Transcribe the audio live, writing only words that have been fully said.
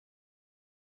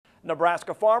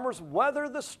Nebraska farmers weather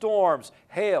the storms,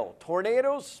 hail,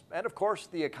 tornadoes, and of course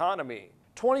the economy.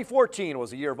 2014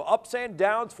 was a year of ups and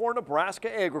downs for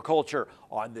Nebraska agriculture.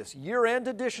 On this year-end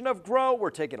edition of Grow,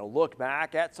 we're taking a look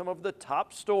back at some of the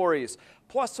top stories,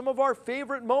 plus some of our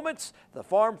favorite moments, the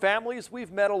farm families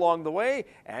we've met along the way,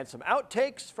 and some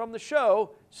outtakes from the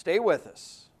show. Stay with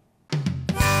us.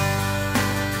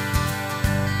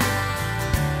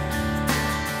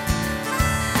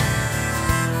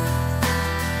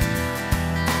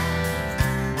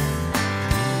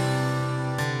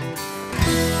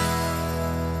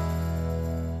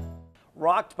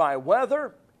 Rocked by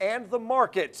weather and the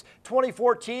markets,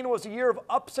 2014 was a year of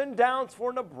ups and downs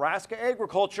for Nebraska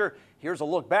agriculture. Here's a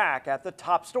look back at the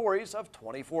top stories of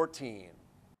 2014.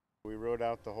 We rode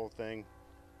out the whole thing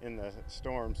in the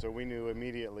storm, so we knew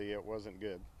immediately it wasn't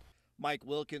good. Mike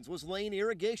Wilkins was laying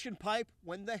irrigation pipe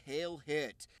when the hail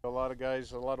hit. A lot of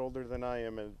guys a lot older than I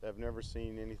am have never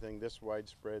seen anything this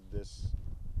widespread this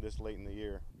late in the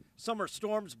year. Summer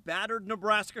storms battered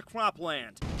Nebraska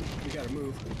cropland. We gotta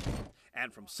move.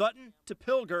 And from Sutton to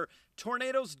Pilger,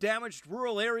 tornadoes damaged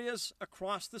rural areas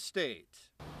across the state.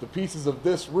 The pieces of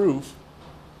this roof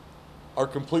are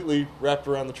completely wrapped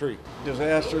around the tree.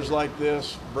 Disasters like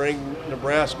this bring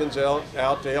Nebraskans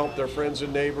out to help their friends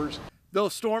and neighbors.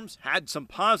 Those storms had some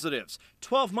positives.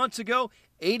 12 months ago,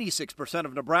 86%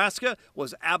 of Nebraska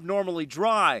was abnormally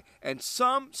dry, and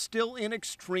some still in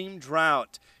extreme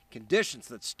drought. Conditions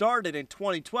that started in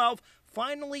 2012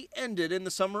 finally ended in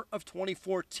the summer of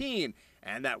 2014,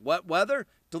 and that wet weather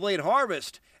delayed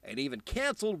harvest and even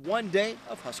canceled one day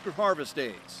of Husker harvest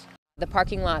days. The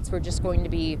parking lots were just going to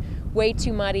be way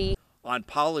too muddy. On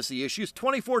policy issues,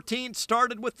 2014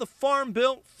 started with the Farm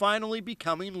Bill finally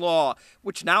becoming law,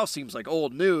 which now seems like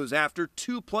old news after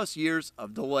 2+ years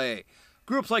of delay.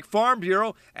 Groups like Farm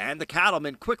Bureau and the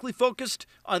cattlemen quickly focused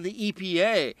on the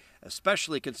EPA,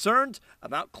 especially concerned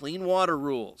about clean water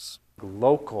rules.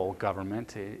 Local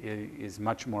government is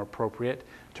much more appropriate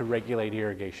to regulate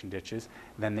irrigation ditches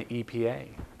than the EPA.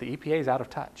 The EPA is out of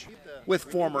touch. With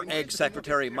former Ag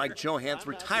Secretary Mike Johans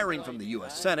retiring from the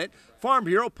U.S. Senate, Farm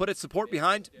Bureau put its support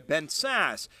behind Ben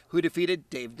Sass, who defeated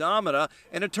Dave Domina,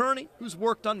 an attorney who's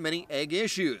worked on many ag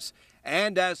issues.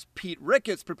 And as Pete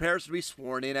Ricketts prepares to be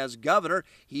sworn in as governor,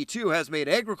 he too has made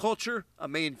agriculture a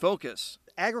main focus.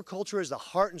 Agriculture is the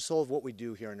heart and soul of what we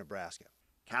do here in Nebraska.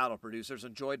 Cattle producers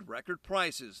enjoyed record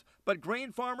prices, but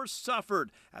grain farmers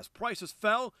suffered as prices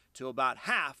fell to about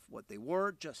half what they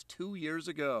were just 2 years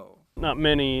ago. Not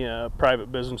many private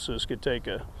businesses could take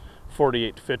a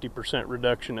 48 to 50%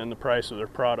 reduction in the price of their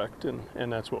product,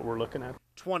 and that's what we're looking at.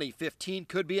 2015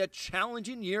 could be a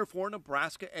challenging year for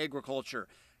Nebraska agriculture.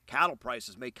 Cattle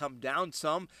prices may come down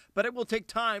some, but it will take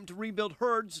time to rebuild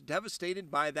herds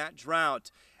devastated by that drought.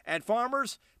 And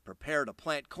farmers prepare to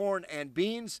plant corn and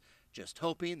beans, just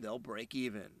hoping they'll break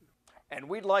even. And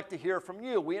we'd like to hear from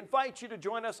you. We invite you to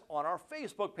join us on our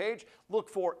Facebook page. Look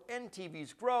for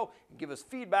NTV's Grow and give us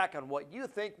feedback on what you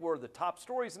think were the top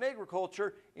stories in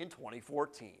agriculture in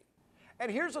 2014. And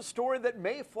here's a story that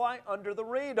may fly under the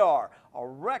radar, a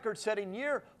record-setting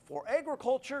year for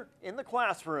agriculture in the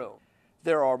classroom.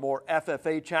 There are more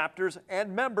FFA chapters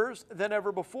and members than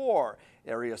ever before.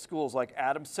 Area schools like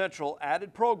Adams Central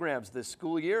added programs this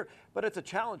school year, but it's a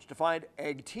challenge to find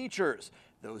ag teachers.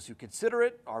 Those who consider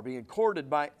it are being courted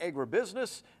by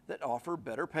agribusiness that offer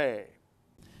better pay.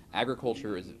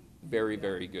 Agriculture is very,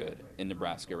 very good in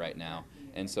Nebraska right now,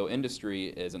 and so industry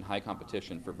is in high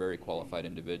competition for very qualified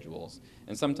individuals.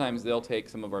 And sometimes they'll take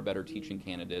some of our better teaching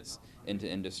candidates into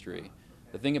industry.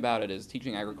 The thing about it is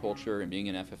teaching agriculture and being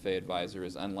an FFA advisor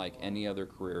is unlike any other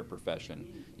career or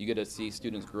profession. You get to see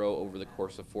students grow over the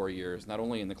course of 4 years, not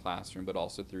only in the classroom, but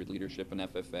also through leadership and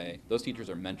FFA. Those teachers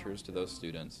are mentors to those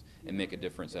students and make a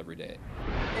difference every day.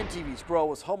 NTV's Grow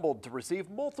was humbled to receive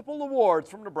multiple awards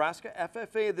from Nebraska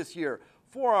FFA this year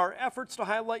for our efforts to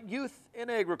highlight youth in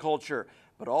agriculture.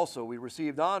 But also we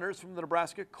received honors from the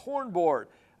Nebraska Corn Board.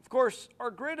 Of course,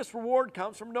 our greatest reward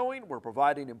comes from knowing we're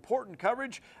providing important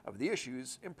coverage of the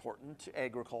issues important to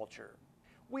agriculture.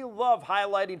 We love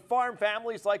highlighting farm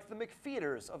families like the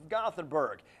McFeeters of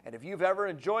Gothenburg. And if you've ever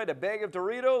enjoyed a bag of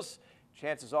Doritos,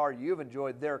 chances are you've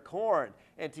enjoyed their corn.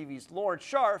 NTV's Lauren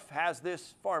Scharf has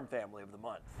this Farm Family of the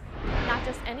Month. Not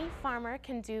just any farmer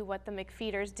can do what the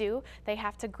McFeeters do. They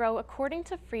have to grow according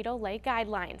to Frito-Lay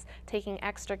guidelines, taking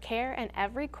extra care in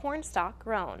every corn stalk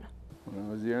grown. When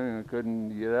I was young, I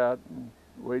couldn't get out and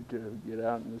wait to get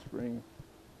out in the spring,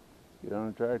 get on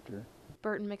a tractor.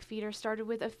 Burton McFeeter started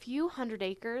with a few hundred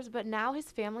acres, but now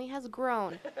his family has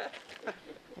grown,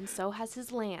 and so has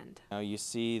his land. You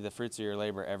see the fruits of your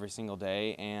labor every single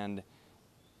day, and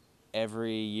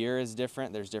Every year is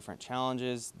different. There's different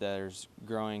challenges. There's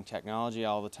growing technology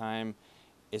all the time.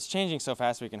 It's changing so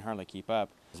fast we can hardly keep up.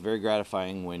 It's very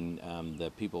gratifying when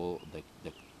the people,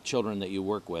 the children that you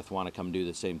work with want to come do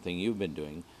the same thing you've been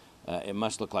doing. It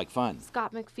must look like fun.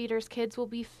 Scott McFeeder's kids will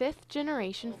be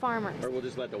fifth-generation farmers. Or we'll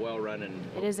just let the well run and...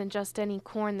 It isn't just any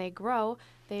corn they grow.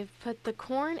 They've put the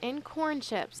corn in corn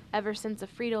chips ever since a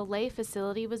Frito-Lay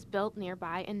facility was built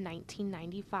nearby in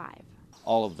 1995.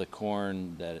 All of the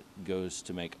corn that goes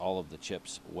to make all of the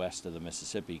chips west of the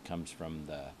Mississippi comes from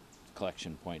the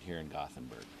collection point here in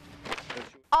Gothenburg.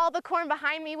 All the corn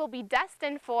behind me will be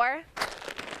destined for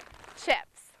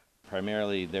chips.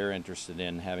 Primarily, they're interested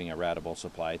in having a ratable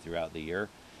supply throughout the year,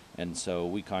 and so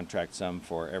we contract some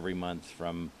for every month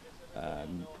from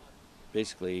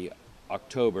basically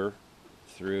October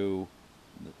through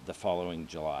the following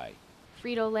July.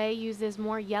 Frito-Lay uses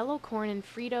more yellow corn in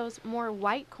Fritos, more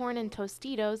white corn in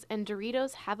Tostitos, and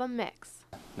Doritos have a mix.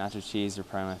 Nacho cheese are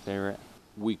probably my favorite.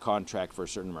 We contract for a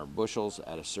certain number of bushels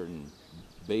at a certain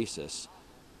basis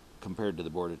compared to the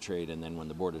Board of Trade, and then when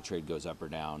the Board of Trade goes up or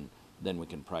down, then we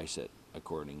can price it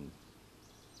according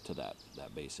to that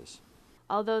basis.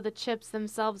 Although the chips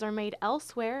themselves are made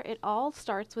elsewhere, it all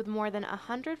starts with more than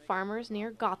 100 farmers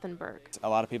near Gothenburg. A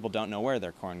lot of people don't know where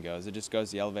their corn goes. It just goes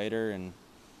to the elevator and,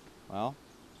 well,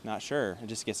 not sure. It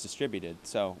just gets distributed.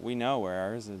 So we know where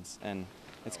ours is, and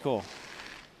it's cool.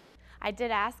 I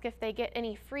did ask if they get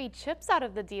any free chips out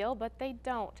of the deal, but they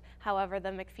don't. However, the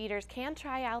McFeeders can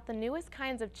try out the newest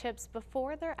kinds of chips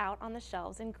before they're out on the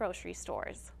shelves in grocery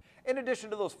stores. In addition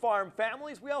to those farm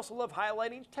families, we also love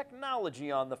highlighting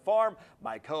technology on the farm.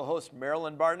 My co-host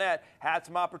Marilyn Barnett had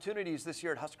some opportunities this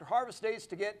year at Husker Harvest Days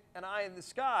to get an eye in the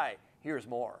sky. Here's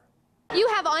more. You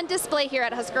have on display here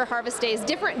at Husker Harvest Days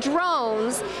different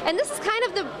drones, and this is kind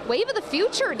of the wave of the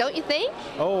future, don't you think?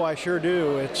 Oh, I sure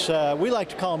do. It's we like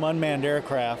to call them unmanned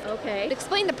aircraft. Okay.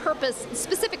 Explain the purpose,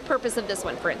 specific purpose of this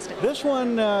one, for instance. This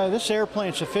one, this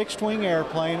airplane's a fixed-wing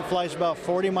airplane. It flies about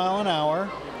 40 miles an hour,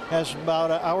 has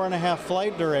about an hour and a half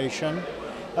flight duration.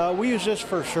 We use this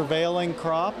for surveilling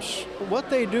crops. What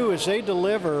they do is they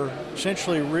deliver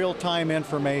essentially real-time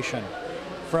information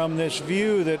from this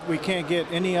view that we can't get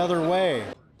any other way.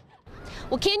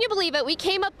 Well, can you believe it? We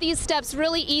came up these steps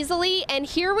really easily, and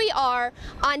here we are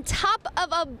on top of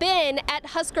a bin at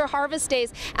Husker Harvest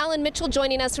Days. Alan Mitchell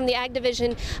joining us from the Ag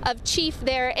Division of Chief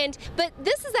there. But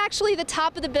this is actually the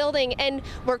top of the building, and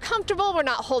we're comfortable. We're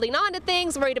not holding on to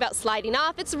things, worried about sliding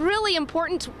off. It's really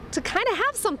important to kind of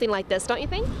have something like this, don't you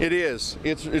think? It is.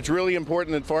 It's really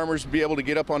important that farmers be able to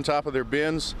get up on top of their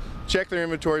bins, check their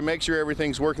inventory, make sure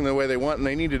everything's working the way they want, and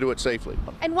they need to do it safely.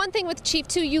 And one thing with Chief,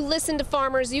 too, you listen to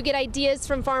farmers, you get ideas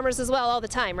from farmers as well all the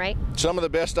time, right? Some of the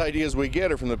best ideas we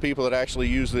get are from the people that actually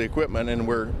use the equipment, and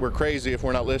we're crazy if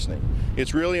we're not listening.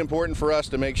 It's really important for us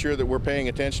to make sure that we're paying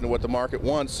attention to what the market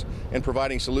wants and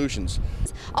providing solutions.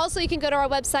 Also, you can go to our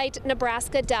website,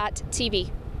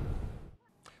 nebraska.tv.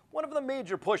 One of the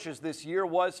major pushes this year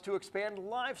was to expand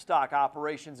livestock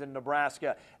operations in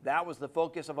Nebraska. That was the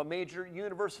focus of a major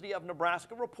University of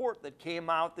Nebraska report that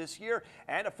came out this year,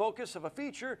 and a focus of a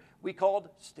feature we called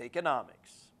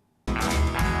Steakonomics.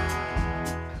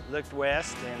 Looked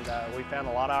west, and we found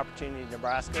a lot of opportunity in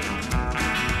Nebraska.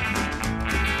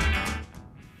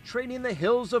 Trading the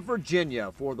hills of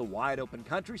Virginia for the wide open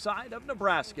countryside of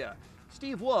Nebraska,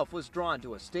 Steve Wolf was drawn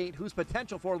to a state whose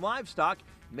potential for livestock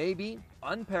may be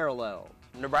unparalleled.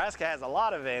 Nebraska has a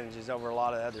lot of advantages over a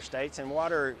lot of other states, and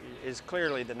water is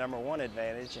clearly the #1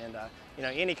 advantage. And you know,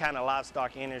 any kind of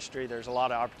livestock industry, there's a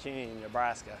lot of opportunity in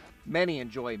Nebraska. Many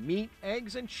enjoy meat,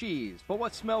 eggs, and cheese, but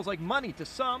what smells like money to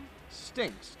some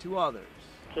stinks to others.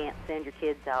 You can't send your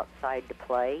kids outside to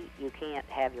play. You can't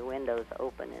have your windows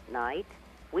open at night.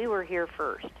 We were here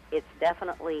first. It's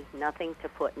definitely nothing to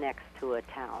put next to a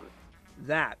town.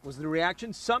 That was the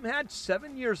reaction some had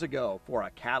 7 years ago for a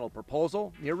cattle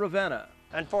proposal near Ravenna.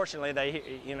 Unfortunately, they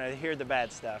hear the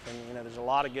bad stuff, and there's a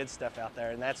lot of good stuff out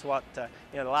there, and that's what the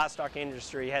livestock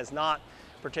industry has not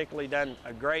particularly done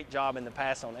a great job in the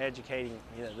past on educating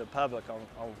the public on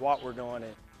what we're doing.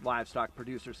 Livestock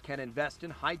producers can invest in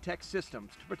high-tech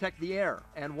systems to protect the air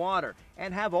and water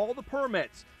and have all the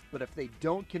permits, but if they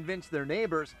don't convince their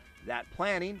neighbors, that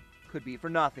planning could be for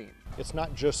nothing. It's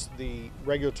not just the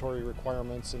regulatory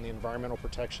requirements and the environmental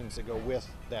protections that go with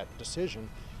that decision.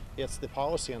 It's the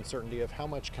policy uncertainty of how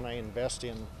much can I invest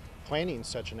in planning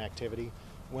such an activity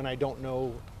when I don't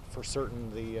know for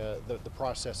certain the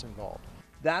process involved.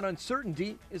 That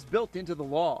uncertainty is built into the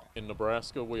law. In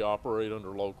Nebraska, we operate under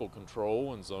local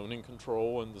control and zoning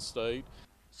control in the state.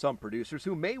 Some producers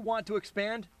who may want to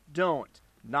expand don't.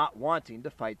 not wanting to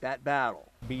fight that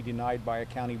battle. Be denied by a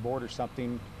county board or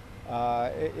something,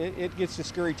 it gets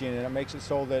discouraging, and it makes it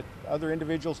so that other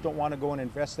individuals don't want to go and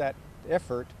invest that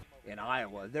effort. In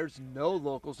Iowa, there's no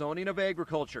local zoning of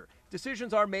agriculture.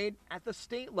 Decisions are made at the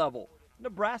state level.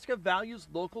 Nebraska values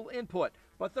local input,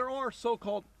 but there are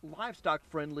so-called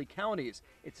livestock-friendly counties.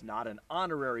 It's not an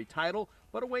honorary title,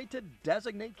 but a way to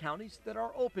designate counties that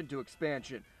are open to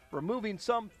expansion, removing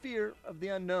some fear of the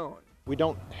unknown. We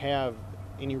don't have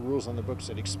any rules on the books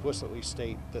that explicitly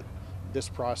state that this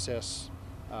process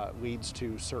leads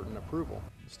to certain approval.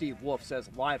 Steve Wolf says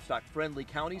livestock-friendly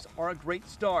counties are a great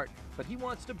start, but he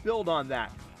wants to build on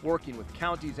that, working with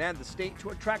counties and the state to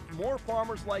attract more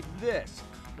farmers like this,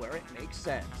 where it makes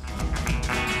sense.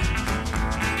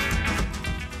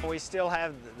 We still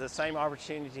have the same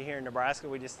opportunity here in Nebraska.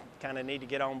 We just kind of need to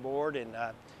get on board, and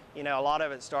you know, a lot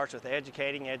of it starts with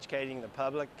educating the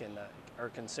public and our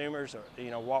consumers, or,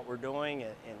 you know, what we're doing,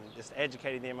 and just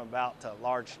educating them about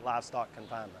large livestock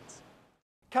confinements.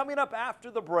 Coming up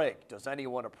after the break, does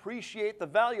anyone appreciate the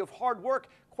value of hard work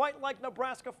quite like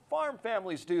Nebraska farm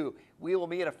families do? We will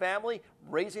meet a family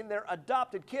raising their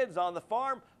adopted kids on the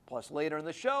farm, plus later in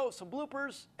the show, some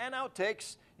bloopers and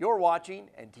outtakes. You're watching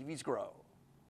NTV's Grow.